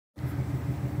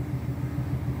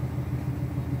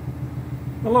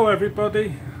Hello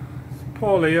everybody, it's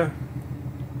Paul here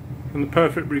from the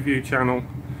Perfect Review channel.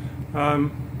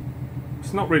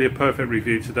 It's not really a perfect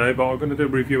review today, but I'm going to do a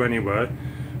review anyway.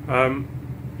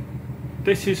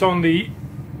 This is on the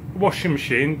washing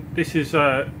machine. This is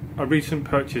a recent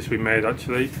purchase we made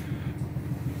actually.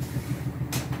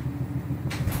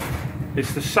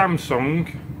 It's the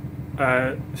Samsung,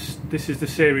 this is the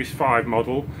Series 5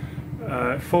 model,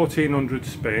 1400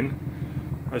 spin.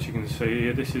 As you can see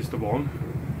here, this is the one.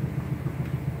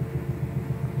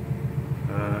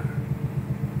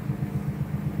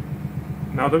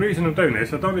 Now the reason I'm doing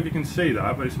this, I don't know if you can see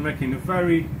that, but it's making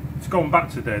it's gone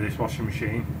back today, this washing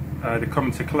machine. They're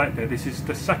coming to collect it. This is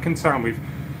the second time we've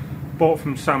bought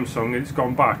from Samsung, it's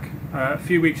gone back. A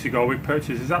few weeks ago we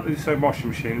purchased exactly the same washing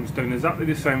machine, it was doing exactly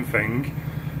the same thing,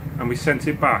 and we sent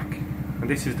it back. And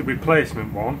this is the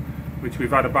replacement one, which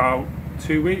we've had about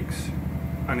 2 weeks,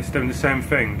 and it's doing the same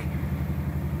thing.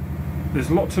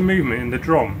 There's lots of movement in the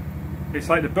drum. It's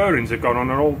like the bearings have gone on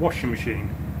our old washing machine.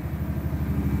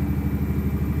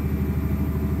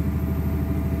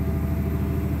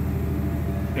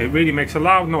 It really makes a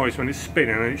loud noise when it's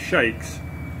spinning and it shakes.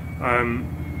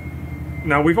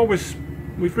 Now we are a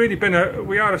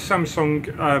Samsung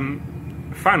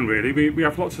fan really. We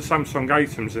have lots of Samsung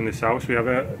items in this house. We have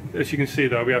as you can see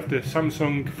there, we have the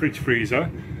Samsung fridge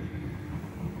freezer.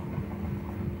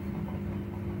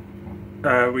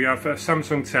 We have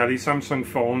Samsung telly, Samsung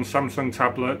phones, Samsung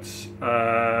tablets.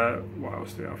 What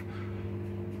else do we have?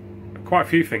 Quite a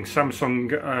few things.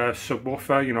 Samsung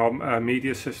subwoofer, you know,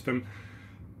 media system.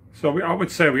 So I would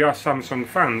say we are Samsung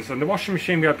fans. And the washing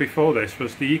machine we had before this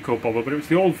was the Ecobubble, but it was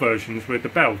the old versions with the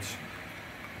belts.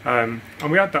 And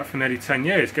we had that for nearly 10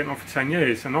 years, getting on for 10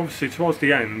 years. And obviously towards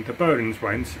the end, the bearings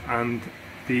went, and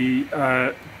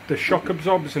the shock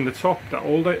absorbers in the top that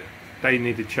hold it, they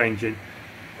needed changing.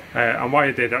 And why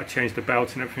I did that, changed the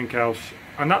belt and everything else,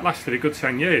 and that lasted a good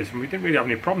 10 years, and we didn't really have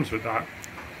any problems with that.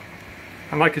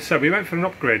 And like I said, we went for an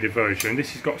upgraded version.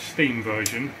 This has got a steam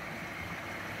version.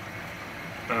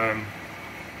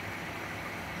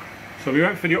 So we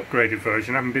went for the upgraded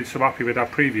version. I haven't been so happy with our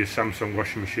previous Samsung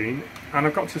washing machine, and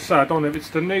I've got to say, I don't know if it's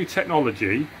the new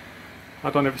technology, I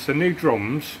don't know if it's the new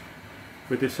drums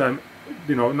with this, you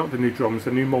know, not the new drums,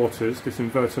 the new motors, this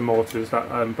inverter motors that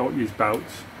don't use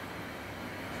belts.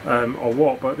 Or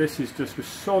what, but this is just, we're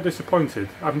so disappointed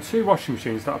having two washing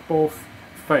machines that have both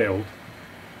failed.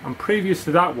 And previous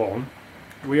to that one,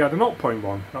 we had an Hotpoint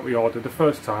one that we ordered the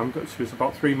first time, which was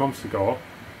about 3 months ago,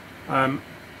 and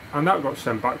that got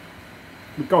sent back.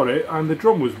 We got it, and the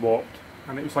drum was warped,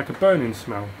 and it was like a burning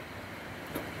smell.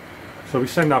 So we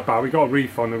sent that back. We got a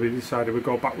refund, and we decided we'd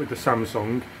go back with the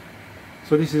Samsung.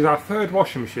 So this is our third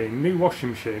washing machine, new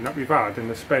washing machine that we've had in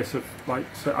the space of, like,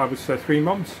 I would say 3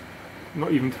 months.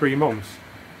 Not even 3 months,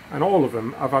 and all of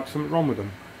them I've had something wrong with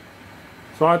them.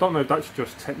 So I don't know if that's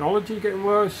just technology getting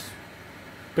worse,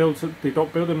 they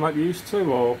don't build them like they used to,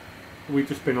 or we've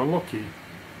just been unlucky.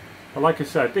 But like I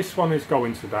said, this one is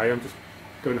going today. I'm just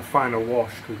doing a final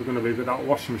wash because we're going to be without a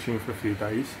washing machine for a few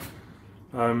days.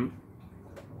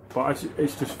 But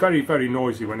it's just very, very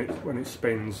noisy when it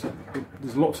spins.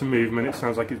 There's lots of movement. It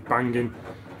sounds like it's banging.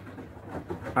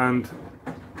 And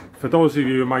for those of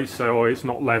you who might say, oh, it's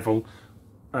not level,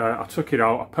 I took it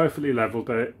out, I perfectly leveled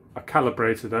it, I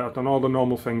calibrated it, I've done all the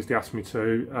normal things they asked me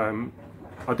to.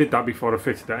 I did that before I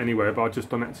fitted it anyway, but I just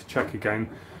done it to check again,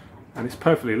 and it's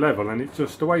perfectly level. And it's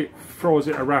just the way it throws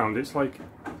it around, it's like,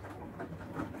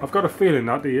 I've got a feeling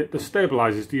that the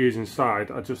stabilisers they use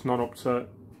inside are just not up to,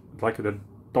 like, a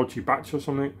dodgy batch or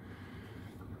something.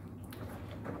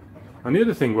 And the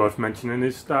other thing worth mentioning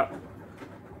is that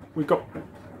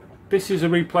this is a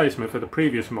replacement for the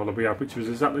previous model we had, which was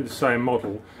exactly the same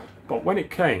model, but when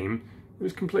it came, it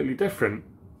was completely different.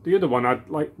 The other one had,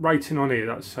 like, writing on it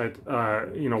that said,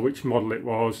 you know, which model it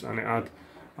was, and it had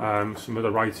some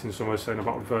other writing somewhere saying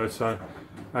about inverter.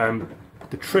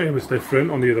 The tray was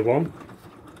different on the other one.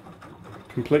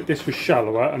 This was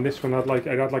shallower, and this one had like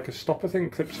a stopper thing,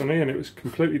 clips on it, and it was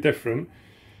completely different.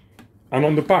 And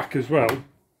on the back as well.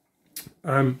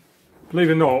 Believe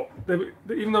it or not,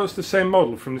 even though it's the same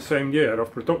model from the same year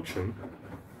of production,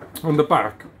 on the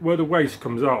back, where the waste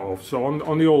comes out of, so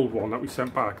on the old one that we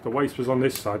sent back, the waste was on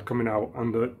this side coming out,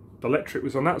 and the electric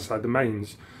was on that side, the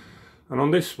mains. And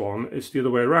on this one, it's the other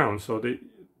way around, so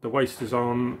the waste is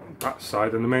on that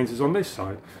side and the mains is on this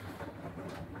side.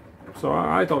 So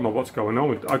I don't know what's going on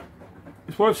with it.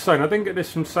 It's worth saying, I didn't get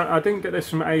this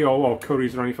from AO or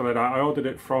Currys or anything like that. I ordered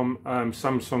it from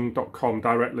Samsung.com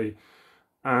directly,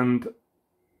 and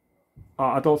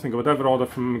I don't think I would ever order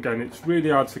from them again. It's really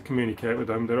hard to communicate with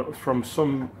them. They're from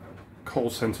some call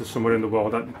centre somewhere in the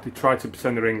world. They try to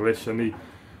pretend they're English, and they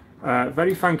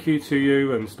very thank you to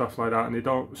you and stuff like that, and they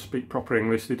don't speak proper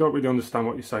English. They don't really understand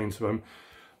what you're saying to them.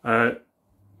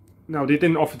 Now, they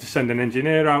didn't offer to send an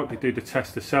engineer out. They do the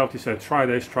test themselves. They said try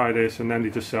this, and then they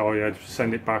just say, oh yeah, just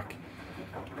send it back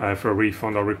for a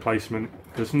refund or replacement.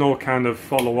 There's no kind of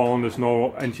follow on. There's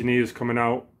no engineers coming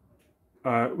out.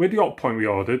 With the Hotpoint we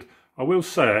ordered, I will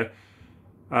say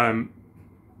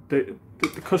the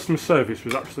customer service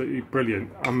was absolutely brilliant.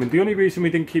 I mean, the only reason we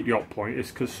didn't keep the Hotpoint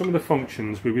is because some of the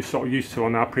functions we were sort of used to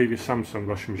on our previous Samsung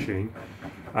washing machine.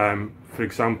 For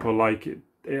example, like it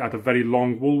had a very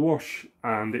long wool wash,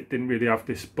 and it didn't really have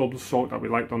this bubble soak that we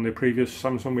liked on the previous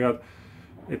Samsung we had.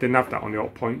 It didn't have that on the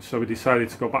Hotpoint, so we decided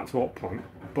to go back to Hotpoint.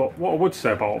 But what I would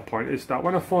say about Hotpoint is that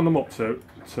when I phoned them up to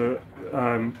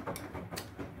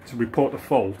report the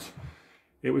fault,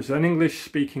 it was an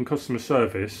English-speaking customer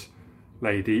service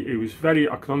lady who was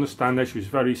I could understand her. She was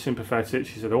very sympathetic.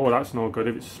 She said, oh, that's no good.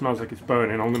 If it smells like it's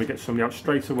burning, I'm going to get somebody out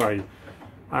straight away.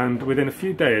 And within a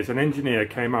few days, an engineer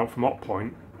came out from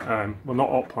Hotpoint. Well, not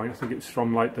Hotpoint, I think it's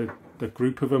from like the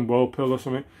group of them, Whirlpool or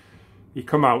something. He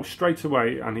come out straight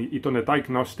away, and he done a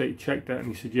diagnostic, he checked it, and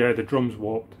he said, yeah, the drum's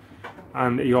warped.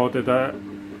 And he ordered I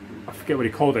forget what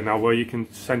he called it now, where you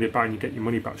can send it back and you get your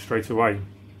money back straight away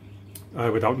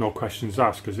without no questions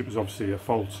asked, because it was obviously a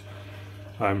fault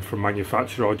from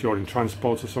manufacturer or during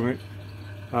transport or something.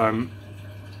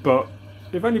 But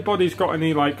if anybody's got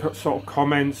any like sort of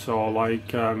comments or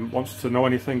like wants to know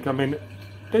anything, I mean,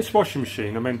 this washing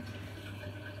machine, I mean,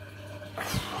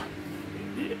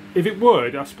 if it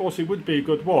would, I suppose it would be a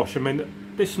good wash. I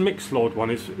mean, this mix load one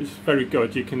is very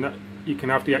good. You can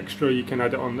have the extra, you can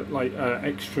add it on like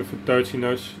extra for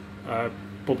dirtiness,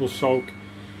 bubble soak.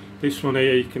 This one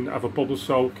here, you can have a bubble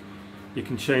soak. You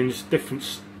can change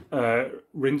different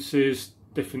rinses,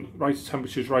 different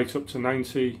temperatures right up to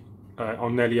 90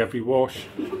 on nearly every wash.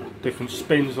 Different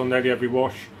spins on nearly every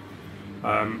wash.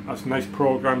 Has nice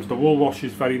programs. The wool wash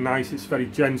is very nice. It's very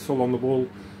gentle on the wool.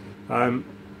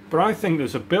 But I think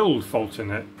there's a build fault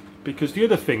in it, because the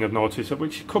other thing I've noticed,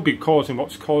 which could be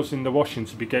what's causing the washing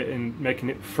to be making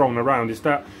it thrown around, is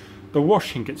that the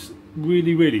washing gets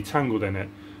really tangled in it.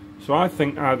 So I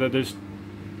think either there's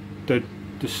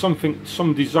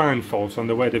some design fault on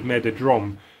the way they've made the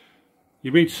drum.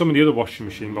 You read some of the other washing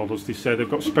machine models, they say they've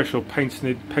got special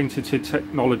patented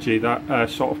technology that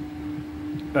sort of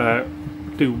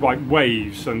do like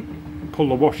waves and pull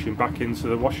the washing back into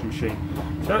the washing machine.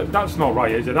 So that's not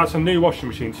right, is it? That's a new washing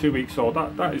machine, 2 weeks old.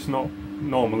 That is not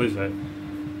normal, is it?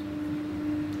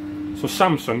 So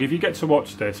Samsung, if you get to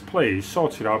watch this, please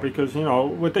sort it out, because, you know,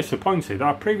 we're disappointed.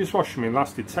 Our previous washing machine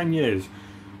lasted 10 years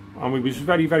and we was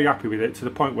very happy with it, to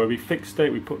the point where we fixed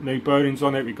it, we put new bearings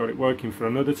on it, we got it working for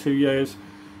another 2 years,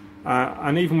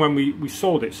 and even when we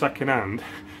sold it second hand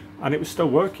and it was still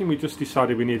working, we just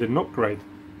decided we needed an upgrade.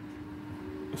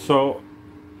 So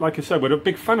like I said, we're a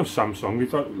big fan of Samsung.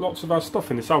 We've got lots of our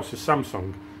stuff in this house is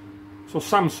Samsung. So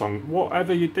Samsung,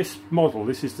 whatever this model,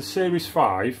 this is the Series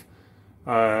 5,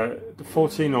 the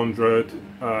 1400.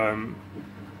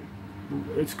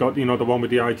 It's got, you know, the one with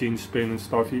the hygiene spin and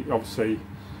stuff. Obviously,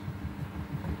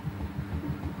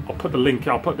 I'll put the link.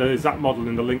 I'll put the exact model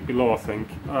in the link below, I think.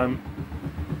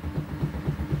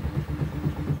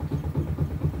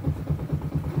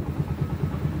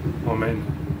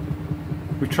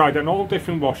 We tried it on all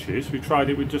different washes. We tried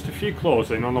it with just a few clothes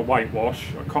in, on a white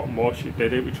wash, a cotton wash, it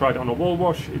did it. We tried it on a wool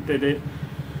wash, it did it.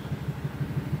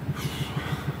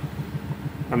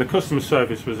 And the customer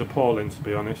service was appalling, to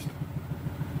be honest.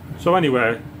 So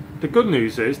anyway, the good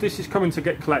news is this is coming to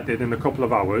get collected in a couple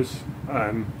of hours,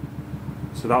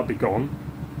 so that'll be gone.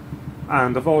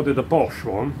 And I've ordered a Bosch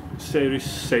one, Series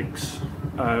 6,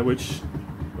 which,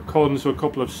 according to a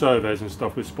couple of surveys and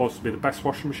stuff, is supposed to be the best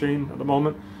washing machine at the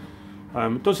moment.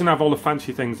 It doesn't have all the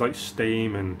fancy things like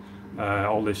steam and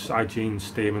all this hygiene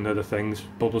steam and other things,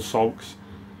 bubble soaks,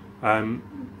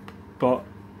 but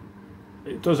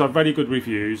it does have very good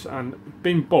reviews. And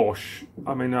being Bosch,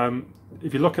 I mean,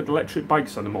 if you look at electric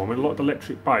bikes at the moment, a lot of the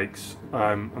electric bikes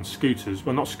and scooters,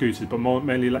 well, not scooters, but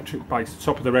mainly electric bikes,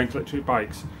 top of the range electric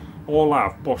bikes, all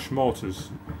have Bosch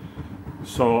motors.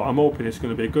 So I'm hoping it's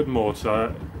going to be a good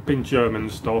motor. Being German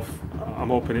stuff, I'm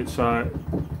hoping it's going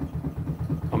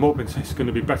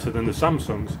to be better than the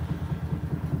Samsungs.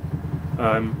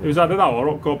 It was either that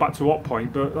or go back to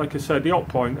Hotpoint, but like I said, the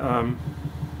Hotpoint,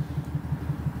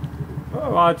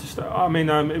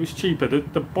 it was cheaper.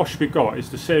 The Bosch we got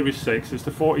is the Series 6, it's the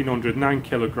 1400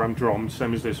 9kg drum,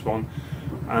 same as this one,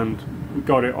 and we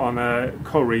got it on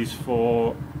Curry's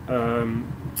for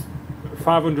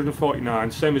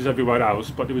 549, same as everywhere else,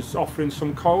 but it was offering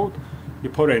some code, you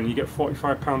put in, you get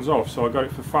 £45 off. So I got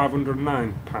it for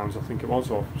 £509, I think it was,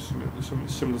 or something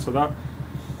similar to that.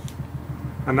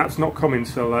 And that's not coming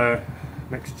till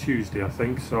next Tuesday, I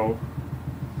think. So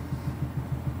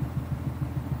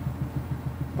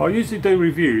I usually do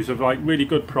reviews of like really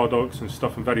good products and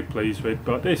stuff I'm very pleased with,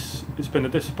 but it's been a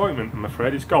disappointment, I'm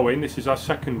afraid. It's going. This is our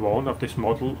second one of this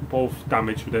model, both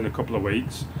damaged within a couple of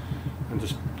weeks,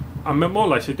 and I mean, more or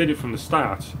less it did it from the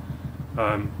start.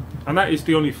 And that is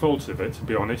the only fault of it, to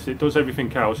be honest. It does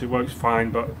everything else, it works fine,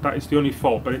 but that is the only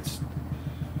fault. But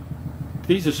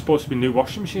these are supposed to be new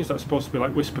washing machines that's supposed to be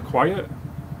like whisper quiet,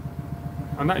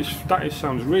 and that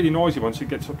sounds really noisy once it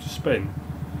gets up to spin.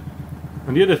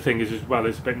 And the other thing is, as well,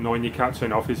 it's a bit annoying, you can't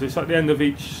turn off, is it's at the end of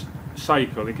each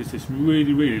cycle it gets this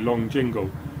really, really long jingle,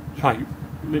 like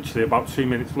literally about 2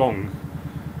 minutes long,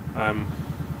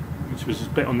 which was a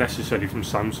bit unnecessary from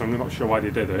Samsung. I'm not sure why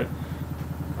they did it.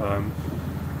 I'm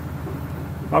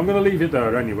going to leave it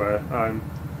there anyway.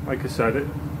 Like I said,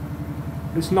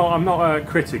 I'm not a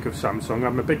critic of Samsung.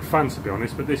 I'm a big fan, to be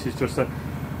honest, but this is just a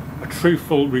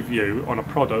truthful review on a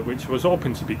product which was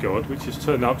hoping to be good, which has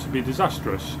turned out to be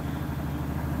disastrous.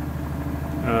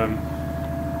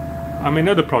 I mean,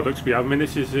 other products we have, I mean,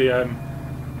 this is the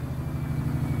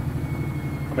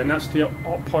that's the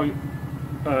Hotpoint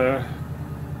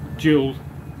dual,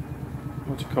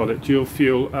 dual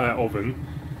fuel oven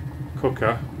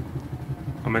cooker.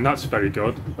 I mean, that's very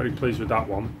good, very pleased with that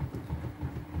one.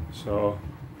 So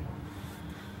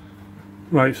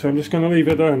right, so I'm just going to leave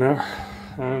it there now,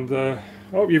 and I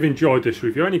hope you've enjoyed this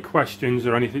review. Any questions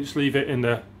or anything, just leave it in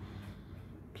the,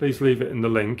 please leave it in the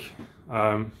link.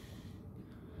 And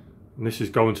this is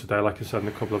going today, like I said, in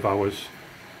a couple of hours,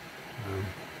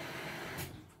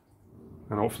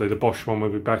 and hopefully the Bosch one will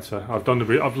be better. I've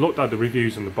looked at the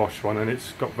reviews on the Bosch one, and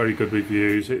it's got very good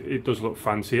reviews. It does look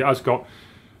fancy. It has got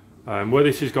where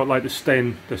this has got like the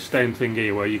stain thing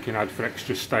here, where you can add for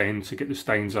extra stain to get the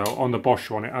stains out. On the Bosch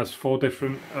one, it has 4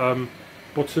 different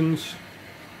buttons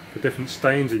for different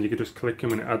stains, and you can just click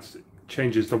them and it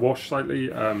changes the wash slightly,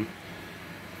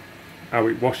 how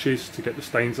it washes to get the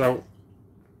stains out.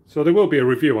 So there will be a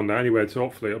review on that anyway, so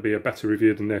hopefully it'll be a better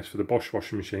review than this for the Bosch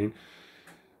washing machine.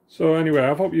 So anyway,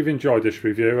 I hope you've enjoyed this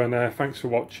review, and thanks for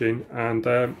watching, and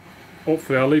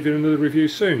hopefully I'll leave you another review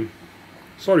soon.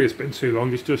 Sorry it's been too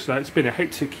long, it's just it's been a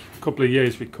hectic couple of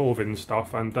years with COVID and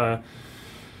stuff, and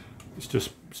it's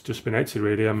just been hectic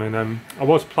really. I mean, I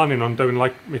was planning on doing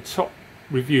like my top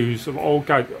reviews of all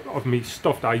of me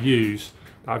stuff that I've used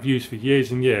for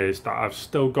years and years that are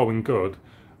still going good,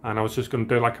 and I was just going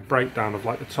to do like a breakdown of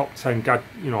like the top 10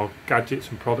 gadgets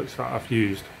and products that I've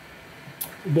used.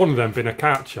 One of them being a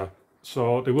Karcher,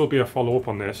 so there will be a follow-up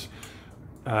on this,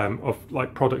 of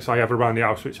like products I have around the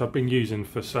house which I've been using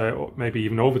for, say, maybe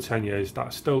even over 10 years, that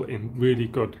are still in really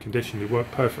good condition. They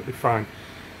work perfectly fine.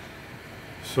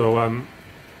 So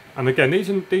and again, these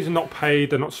are not paid,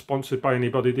 they're not sponsored by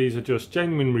anybody, these are just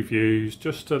genuine reviews,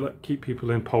 just to keep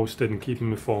people posted and keep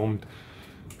them informed.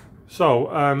 So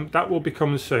that will be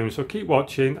coming soon, so keep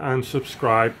watching and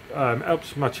subscribe.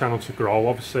 Helps my channel to grow.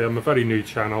 Obviously I'm a very new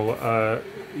channel,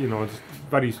 you know, it's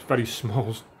very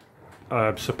small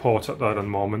support at that at the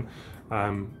moment,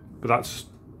 but that's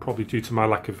probably due to my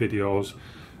lack of videos,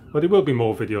 but there will be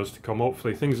more videos to come.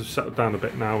 Hopefully things have settled down a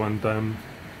bit now, and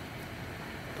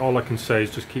all I can say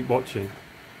is just keep watching.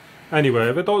 Anyway,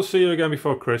 if I don't see you again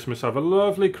before Christmas, have a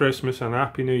lovely Christmas and a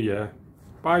Happy New Year.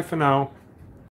 Bye for now.